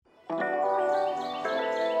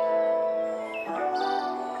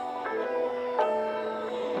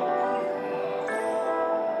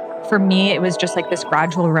for me, it was just like this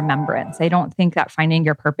gradual remembrance. I don't think that finding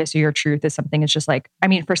your purpose or your truth is something. It's just like, I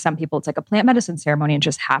mean, for some people, it's like a plant medicine ceremony and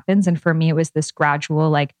just happens. And for me, it was this gradual,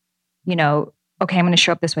 like, you know, okay, I'm going to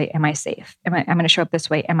show up this way. Am I safe? I'm going to show up this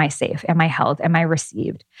way. Am I safe? Am I held? Am I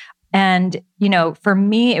received? And, you know, for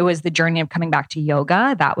me, it was the journey of coming back to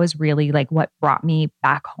yoga. That was really like what brought me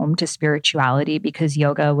back home to spirituality, because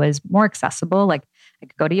yoga was more accessible. Like I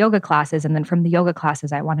could go to yoga classes, and then from the yoga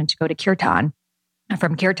classes, I wanted to go to kirtan. And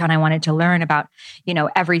from kirtan, I wanted to learn about, you know,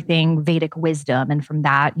 everything Vedic wisdom. And from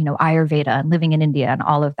that, you know, Ayurveda and living in India and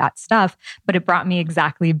all of that stuff. But it brought me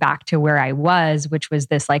exactly back to where I was, which was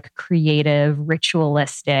this like creative,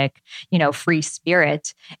 ritualistic, you know, free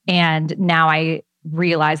spirit. And now I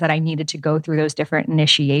realized that I needed to go through those different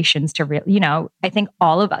initiations to you know, I think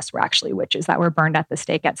all of us were actually witches that were burned at the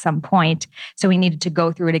stake at some point. So we needed to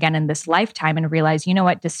go through it again in this lifetime and realize, you know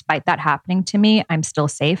what, despite that happening to me, I'm still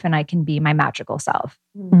safe and I can be my magical self.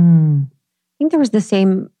 I think there was the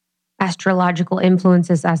same astrological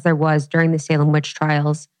influences as there was during the Salem witch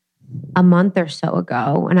trials a month or so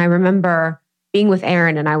ago. And I remember being with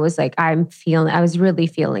Aaron and I was like, I was really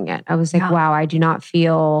feeling it. I was like, wow, I do not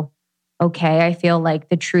feel okay. I feel like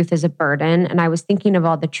the truth is a burden. And I was thinking of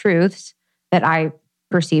all the truths that I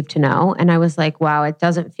perceive to know. And I was like, wow, it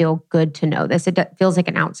doesn't feel good to know this. It feels like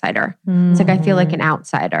an outsider. It's like, I feel like an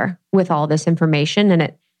outsider with all this information.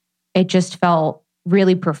 And it just felt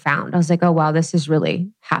really profound. I was like, oh, wow, this is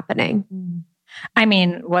really happening. I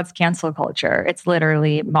mean, what's cancel culture? It's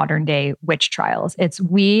literally modern day witch trials. It's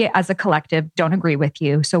we as a collective don't agree with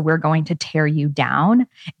you. So we're going to tear you down.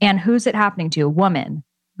 And who's it happening to? Woman.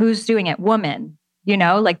 Who's doing it? Woman. You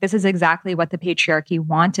know, like this is exactly what the patriarchy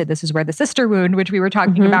wanted. This is where the sister wound, which we were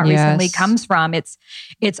talking about recently, comes from. It's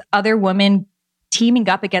other women teaming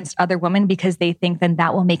up against other women because they think then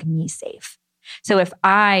that will make me safe. So if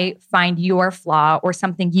I find your flaw or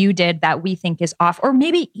something you did that we think is off, or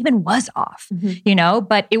maybe even was off, you know,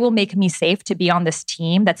 but it will make me safe to be on this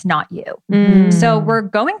team that's not you. So we're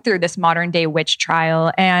going through this modern day witch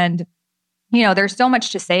trial, and you know, there's so much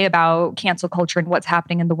to say about cancel culture and what's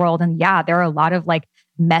happening in the world. And yeah, there are a lot of like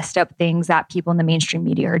messed up things that people in the mainstream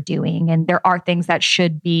media are doing. And there are things that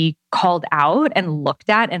should be called out and looked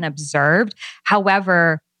at and observed.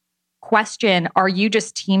 However, question, are you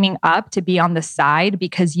just teaming up to be on the side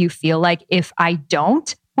because you feel like if I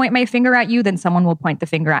don't point my finger at you, then someone will point the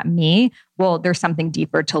finger at me? Well, there's something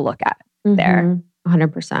deeper to look at there.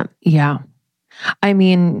 100%. Yeah. I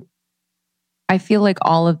mean, I feel like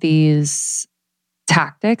all of these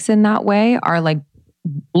tactics in that way are like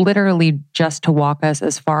literally just to walk us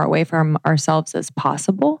as far away from ourselves as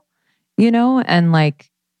possible, you know? And like,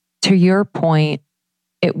 to your point,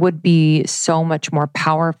 it would be so much more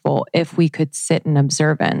powerful if we could sit in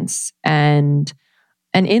observance and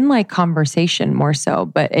in like conversation more so,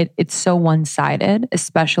 but it's so one-sided,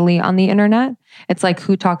 especially on the internet. It's like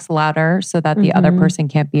who talks louder so that the other person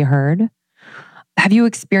can't be heard. Have you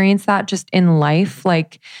experienced that just in life?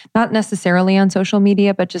 Like not necessarily on social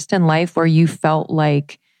media, but just in life where you felt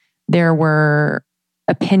like there were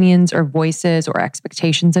opinions or voices or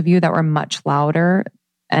expectations of you that were much louder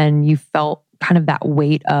and you felt kind of that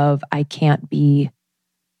weight of, I can't be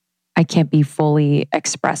fully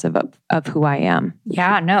expressive of who I am.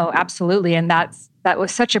 Yeah, no, absolutely. And that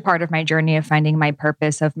was such a part of my journey of finding my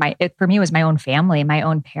purpose for me, it was my own family, my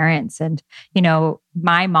own parents. And, you know,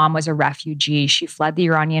 my mom was a refugee. She fled the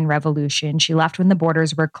Iranian Revolution. She left when the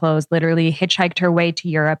borders were closed, literally hitchhiked her way to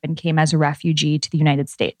Europe and came as a refugee to the United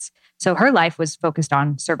States. So her life was focused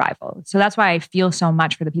on survival. So that's why I feel so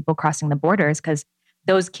much for the people crossing the borders, because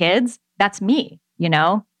those kids, that's me, you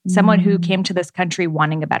know, someone who came to this country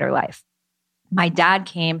wanting a better life. My dad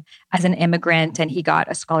came as an immigrant and he got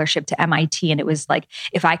a scholarship to MIT. And it was like,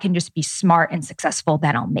 if I can just be smart and successful,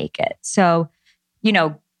 then I'll make it. So, you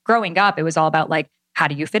know, growing up, it was all about like, how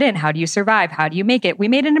do you fit in? How do you survive? How do you make it? We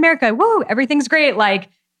made it in America. Woo, everything's great. Like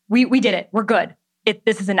we did it. We're good.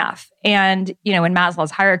 This is enough. And, you know, in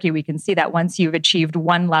Maslow's hierarchy, we can see that once you've achieved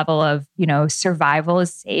one level of, you know, survival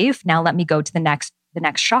is safe. Now let me go to the next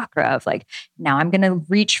chakra of like, now I'm going to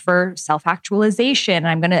reach for self-actualization and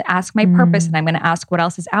I'm going to ask my purpose and I'm going to ask what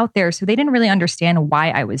else is out there. So they didn't really understand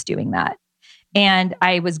why I was doing that. And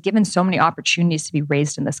I was given so many opportunities to be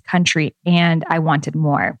raised in this country and I wanted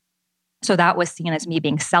more. So that was seen as me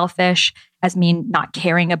being selfish, as me not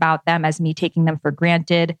caring about them, as me taking them for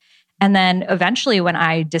granted. And then eventually when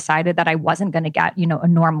I decided that I wasn't going to get, you know, a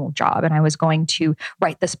normal job and I was going to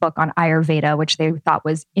write this book on Ayurveda, which they thought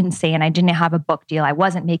was insane. I didn't have a book deal. I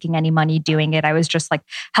wasn't making any money doing it. I was just like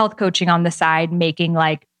health coaching on the side, making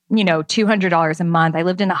like $200 a month. I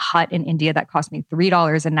lived in a hut in India that cost me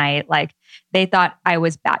 $3 a night. Like they thought I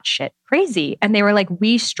was batshit crazy. And they were like,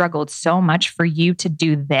 we struggled so much for you to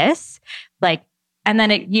do this. Like, and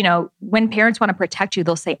then when parents want to protect you,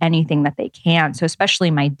 they'll say anything that they can. So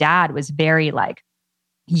especially my dad was very like,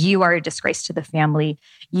 you are a disgrace to the family.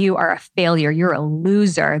 You are a failure. You're a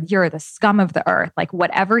loser. You're the scum of the earth. Like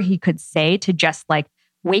whatever he could say to just like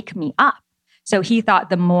wake me up. So he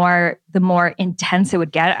thought the more intense it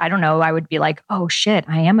would get, I don't know, I would be like, oh shit,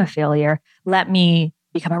 I am a failure. Let me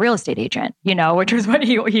become a real estate agent, which was what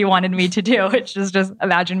he wanted me to do, which is just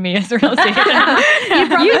imagine me as a real estate agent. You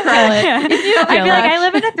probably feel it. I'd be like, I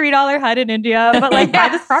live in a $3 hut in India, but like buy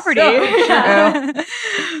this property.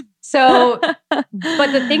 So,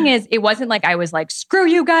 but the thing is, it wasn't like I was like, screw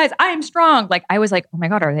you guys, I'm strong. Like I was like, oh my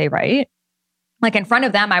God, are they right? Like in front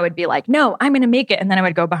of them, I would be like, no, I'm going to make it. And then I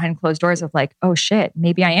would go behind closed doors of like, oh shit,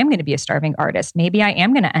 maybe I am going to be a starving artist. Maybe I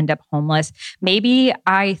am going to end up homeless. Maybe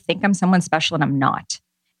I think I'm someone special and I'm not.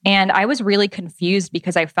 And I was really confused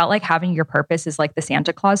because I felt like having your purpose is like the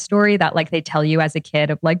Santa Claus story that like they tell you as a kid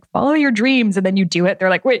of like, follow your dreams. And then you do it. They're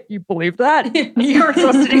like, wait, you believe that? You were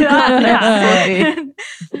supposed to do that? Yeah.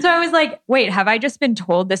 So I was like, wait, have I just been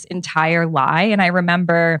told this entire lie? And I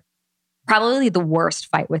remember probably the worst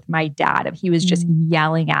fight with my dad. He was just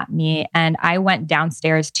yelling at me. And I went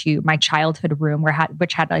downstairs to my childhood room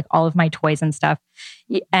which had like all of my toys and stuff.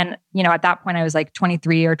 And, at that point I was like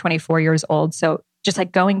 23 or 24 years old. So just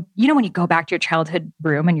like going, when you go back to your childhood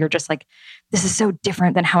room and you're just like, this is so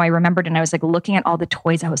different than how I remembered. And I was like looking at all the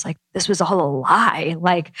toys. I was like, this was all a lie.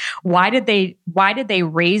 Like, why did they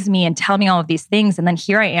raise me and tell me all of these things? And then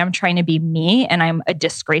here I am trying to be me and I'm a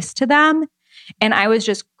disgrace to them. And I was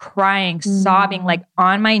just crying, sobbing, like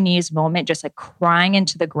on my knees moment, just like crying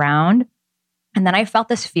into the ground. And then I felt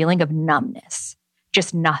this feeling of numbness,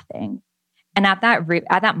 just nothing. And at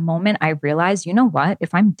that moment, I realized, you know what?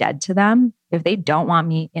 If I'm dead to them, if they don't want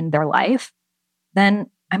me in their life, then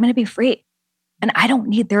I'm going to be free. And I don't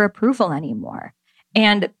need their approval anymore.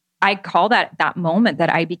 And I call that moment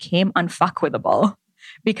that I became unfuckwithable.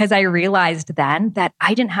 Because I realized then that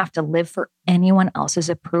I didn't have to live for anyone else's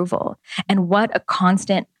approval. And what a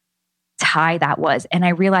constant tie that was. And I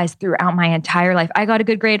realized throughout my entire life, I got a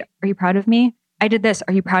good grade. Are you proud of me? I did this.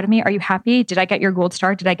 Are you proud of me? Are you happy? Did I get your gold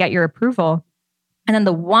star? Did I get your approval? And then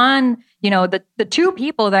the one, the two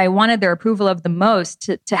people that I wanted their approval of the most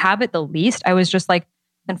to have it the least, I was just like,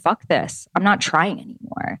 then fuck this. I'm not trying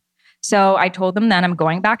anymore. So I told them then I'm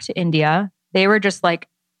going back to India. They were just like,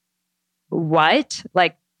 what?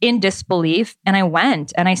 Like in disbelief. And I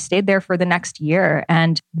went and I stayed there for the next year.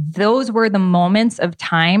 And those were the moments of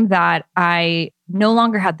time that I no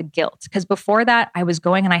longer had the guilt. Because before that, I was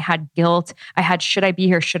going and I had guilt. I had, should I be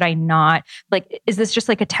here? Should I not? Like, is this just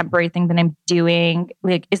like a temporary thing that I'm doing?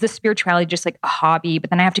 Like, is this spirituality just like a hobby?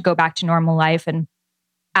 But then I have to go back to normal life. And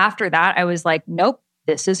after that, I was like, nope,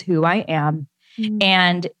 this is who I am.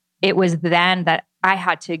 And it was then that I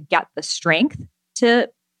had to get the strength to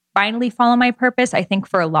finally follow my purpose. I think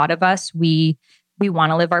for a lot of us, we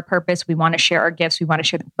want to live our purpose. We want to share our gifts. We want to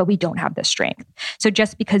share them, but we don't have the strength. So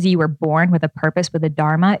just because you were born with a purpose, with a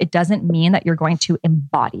dharma, it doesn't mean that you're going to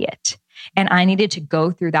embody it. And I needed to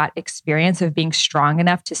go through that experience of being strong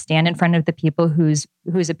enough to stand in front of the people whose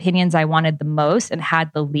opinions I wanted the most and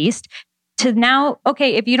had the least, to now,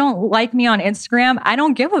 okay, if you don't like me on Instagram, I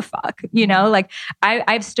don't give a fuck. Like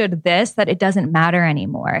I've stood this, that it doesn't matter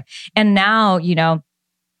anymore. And now,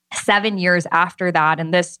 7 years after that,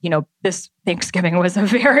 and this Thanksgiving was a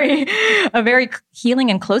very healing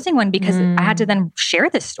and closing one, because I had to then share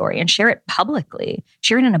this story and share it publicly,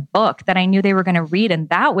 share it in a book that I knew they were going to read. And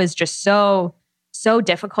that was just so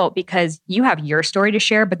difficult, because you have your story to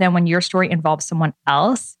share, but then when your story involves someone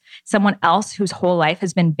else whose whole life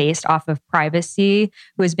has been based off of privacy,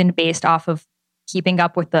 who has been based off of keeping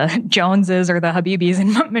up with the Joneses or the Habibis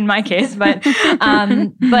in my case, but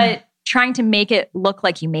trying to make it look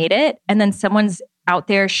like you made it. And then someone's out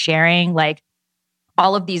there sharing like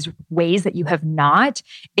all of these ways that you have not.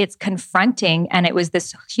 It's confronting. And it was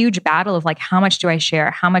this huge battle of like, how much do I share?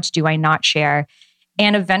 How much do I not share?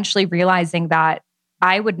 And eventually realizing that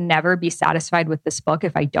I would never be satisfied with this book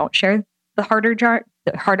if I don't share the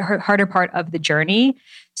harder part of the journey.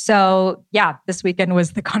 So yeah, this weekend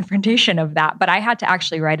was the confrontation of that. But I had to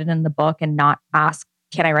actually write it in the book and not ask,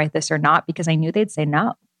 can I write this or not? Because I knew they'd say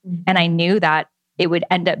no. And I knew that it would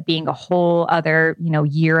end up being a whole other,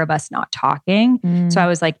 year of us not talking. So I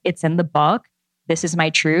was like, it's in the book. This is my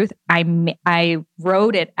truth. I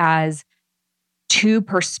wrote it as too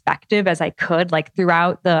perspective as I could, like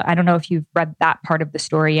throughout I don't know if you've read that part of the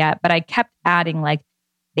story yet, but I kept adding like,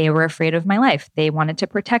 They were afraid of my life. They wanted to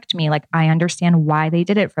protect me. Like, I understand why they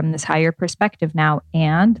did it from this higher perspective now.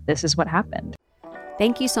 And this is what happened.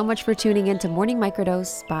 Thank you so much for tuning in to Morning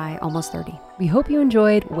Microdose by Almost 30. We hope you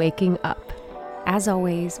enjoyed waking up. As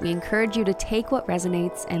always, we encourage you to take what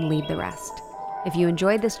resonates and leave the rest. If you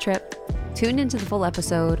enjoyed this trip, tune into the full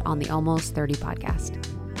episode on the Almost 30 podcast.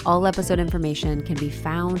 All episode information can be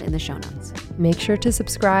found in the show notes. Make sure to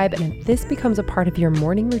subscribe, and if this becomes a part of your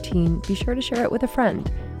morning routine, be sure to share it with a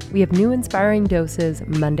friend. We have new inspiring doses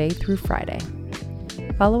Monday through Friday.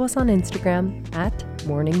 Follow us on Instagram at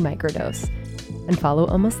Morning Microdose, and follow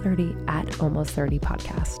Almost 30 at Almost 30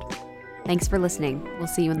 Podcast. Thanks for listening. We'll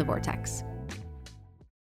see you in the vortex.